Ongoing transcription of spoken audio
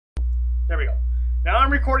There we go. Now I'm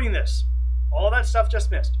recording this. All that stuff just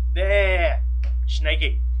missed. There.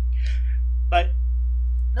 Snaky. But,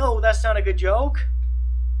 no, that's not a good joke.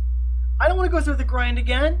 I don't want to go through the grind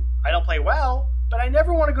again. I don't play well, but I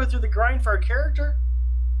never want to go through the grind for a character.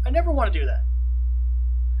 I never want to do that.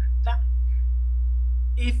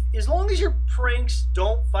 As long as your pranks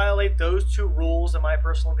don't violate those two rules, in my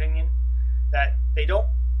personal opinion, that they don't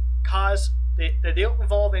that they don't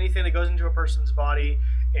involve anything that goes into a person's body,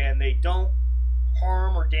 and they don't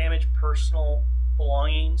harm or damage personal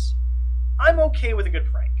belongings, I'm okay with a good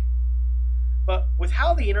prank. But with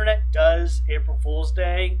how the internet does April Fool's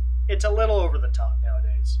Day, it's a little over the top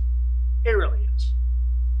nowadays. It really is.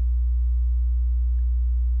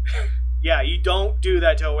 Yeah, you don't do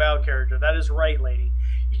that to a WoW character. That is right, lady.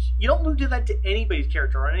 You don't do that to anybody's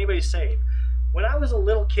character or anybody's save. When I was a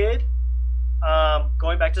little kid,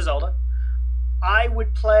 going back to Zelda, I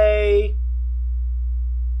would play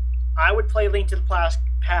Link to the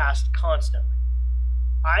Past constantly.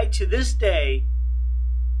 I, to this day,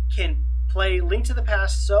 can play Link to the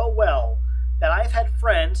Past so well that I've had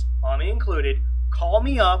friends, mommy included, call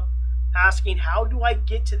me up asking, how do I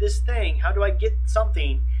get to this thing? How do I get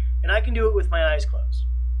something? And I can do it with my eyes closed.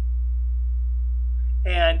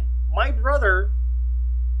 And my brother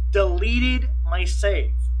deleted my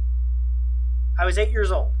save. I was 8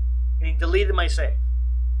 years old, and he deleted my save.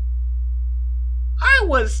 I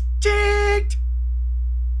was ticked!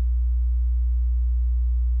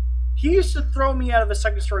 He used to throw me out of a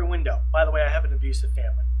second-story window. By the way, I have an abusive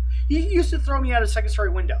family. He used to throw me out of a second-story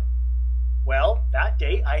window. Well, that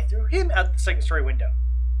day, I threw him out the second-story window.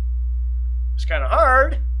 It was kind of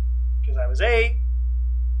hard, because I was 8,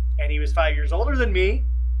 and he was 5 years older than me,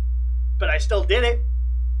 but I still did it.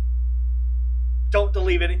 Don't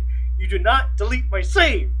delete it. You do not delete my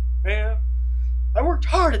save, man. I worked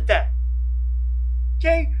hard at that.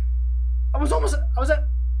 Okay? I was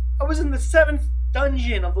in the 7th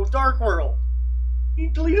dungeon of the Dark World. He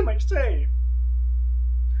deleted my save.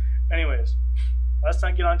 Anyways, let's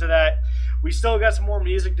not get onto that. We still got some more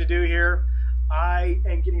music to do here. I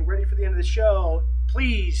am getting ready for the end of the show.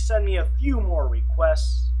 Please send me a few more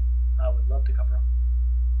requests. I would love to cover them.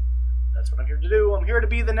 That's what I'm here to do. I'm here to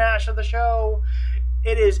be the Nash of the show.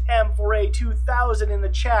 It is M4A2000 in the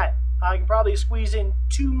chat. I can probably squeeze in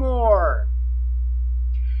 2 more.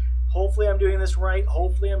 Hopefully I'm doing this right.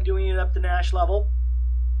 Hopefully I'm doing it up to Nash level.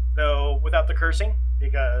 Though without the cursing,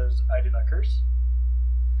 because I do not curse.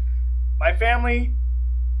 My family,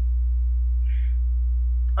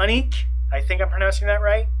 Anik, I think I'm pronouncing that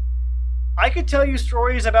right. I could tell you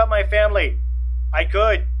stories about my family. I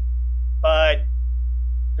could. But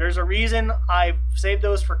there's a reason I've saved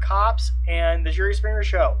those for Cops and the Jerry Springer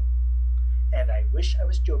Show. And I wish I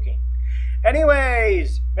was joking.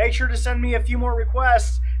 Anyways, make sure to send me a few more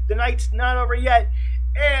requests. The night's not over yet.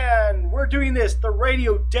 And we're doing this, the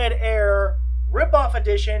Radio Dead Air Rip-Off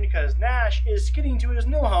Edition, because Nash is skidding to his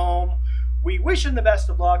new home. We wish him the best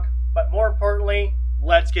of luck, but more importantly,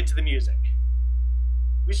 let's get to the music.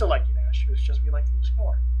 We still like you, Nash. It's just we like the music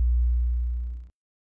more.